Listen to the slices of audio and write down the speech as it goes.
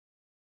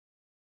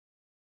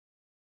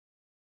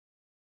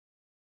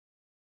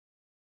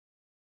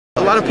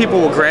lot of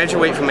people will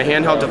graduate from a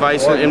handheld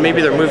device and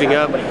maybe they're moving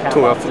up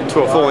to a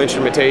full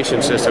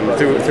instrumentation system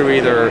through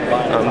either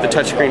the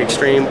touchscreen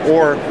Extreme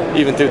or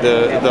even through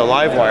the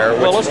Livewire.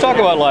 Well, let's talk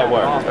about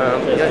Livewire.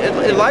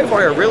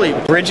 Livewire really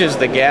bridges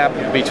the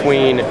gap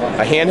between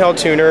a handheld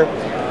tuner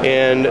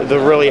and the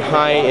really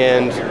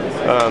high-end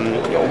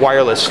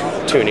wireless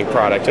tuning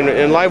product. And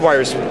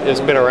Livewire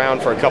has been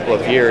around for a couple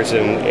of years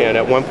and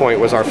at one point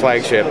was our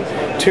flagship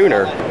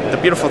tuner. The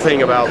beautiful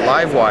thing about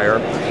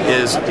Livewire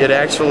is it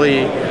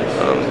actually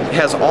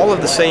has all of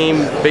the same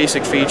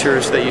basic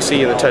features that you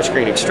see in the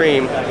touchscreen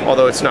Extreme,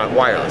 although it's not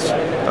wireless.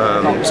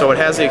 So it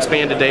has the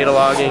expanded data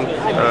logging,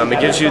 it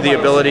gives you the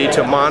ability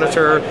to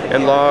monitor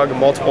and log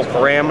multiple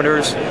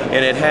parameters,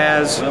 and it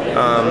has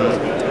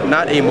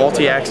not a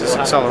multi-axis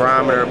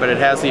accelerometer, but it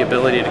has the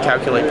ability to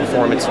calculate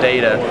performance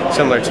data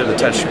similar to the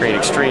touchscreen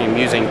Extreme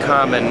using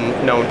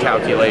common known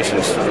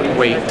calculations,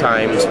 weight,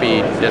 time,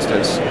 speed,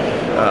 distance,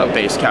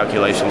 based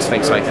calculations,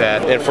 things like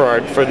that. And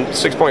for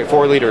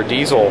 6.4 liter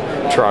diesel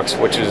trucks,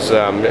 which is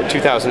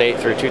 2008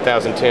 through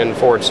 2010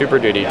 Ford Super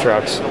Duty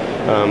trucks,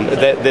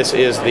 this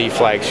is the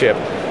flagship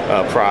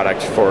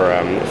product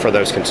for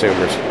those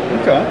consumers.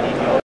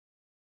 Okay.